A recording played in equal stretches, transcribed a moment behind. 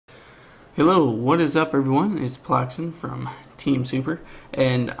Hello, what is up everyone? It's Plaxon from Team Super,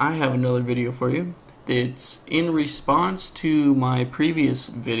 and I have another video for you. It's in response to my previous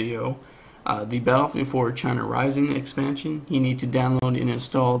video, the Battlefield 4 China Rising expansion. You need to download and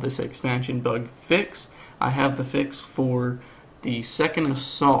install this expansion bug fix. I have the fix for the Second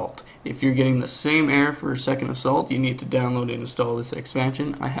Assault. If you're getting the same error for Second Assault, you need to download and install this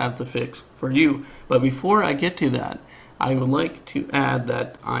expansion. I have the fix for you. But before I get to that, I would like to add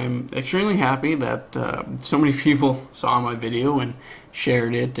that I'm extremely happy that so many people saw my video and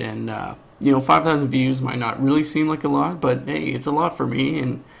shared it, and 5,000 views might not really seem like a lot, but hey, it's a lot for me,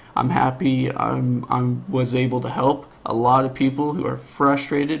 and I'm happy I was able to help a lot of people who are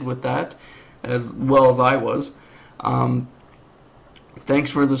frustrated with that, as well as I was.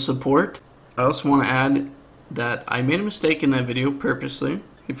 Thanks for the support. I also want to add that I made a mistake in that video purposely.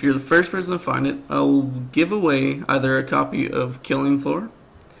 If you're the first person to find it, I'll give away either a copy of Killing Floor,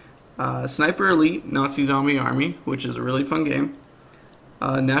 Sniper Elite Nazi Zombie Army, which is a really fun game,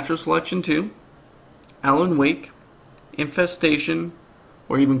 Natural Selection 2, Alan Wake, Infestation,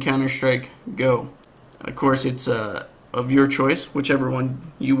 or even Counter-Strike Go. Of course, it's of your choice, whichever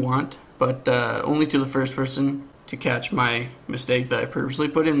one you want, but only to the first person to catch my mistake that I purposely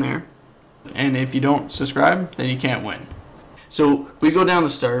put in there. And if you don't subscribe, then you can't win. So we go down to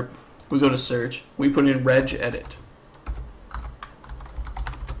start, we go to search, we put in regedit.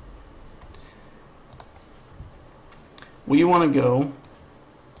 We want to go,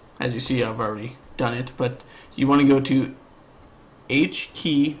 as you see I've already done it, but you want to go to H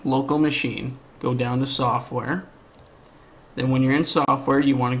key local machine, go down to software. Then when you're in software,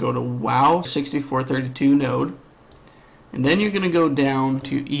 you want to go to WoW 6432 node. And then you're going to go down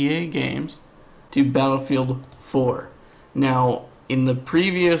to EA Games to Battlefield 4. Now, in the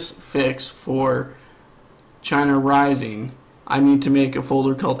previous fix for China Rising, I need to make a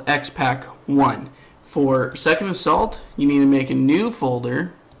folder called xpack1. For Second Assault, you need to make a new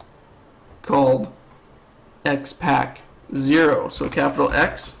folder called xpack0. So capital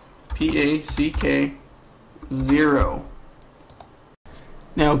X, P-A-C-K, 0.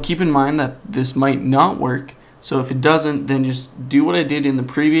 Now, keep in mind that this might not work. So if it doesn't, then just do what I did in the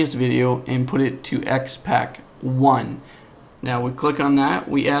previous video and put it to xpack1. Now we click on that,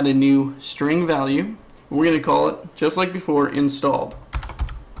 we add a new string value. We're going to call it, just like before, installed.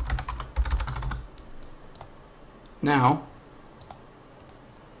 Now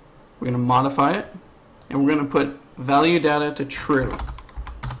we're going to modify it, and we're going to put value data to true.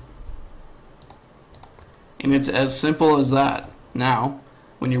 And it's as simple as that. Now,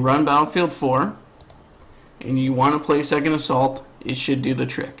 when you run Battlefield 4, and you want to play Second Assault, it should do the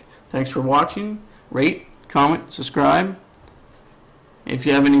trick. Thanks for watching. Rate, comment, subscribe. If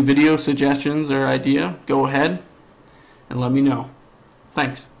you have any video suggestions or idea, go ahead and let me know.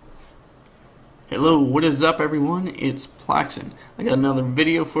 Thanks. Hello, what is up everyone? It's Plaxon. I got another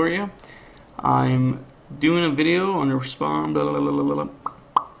video for you. I'm doing a video on a respawn, blah, blah, blah, blah, blah.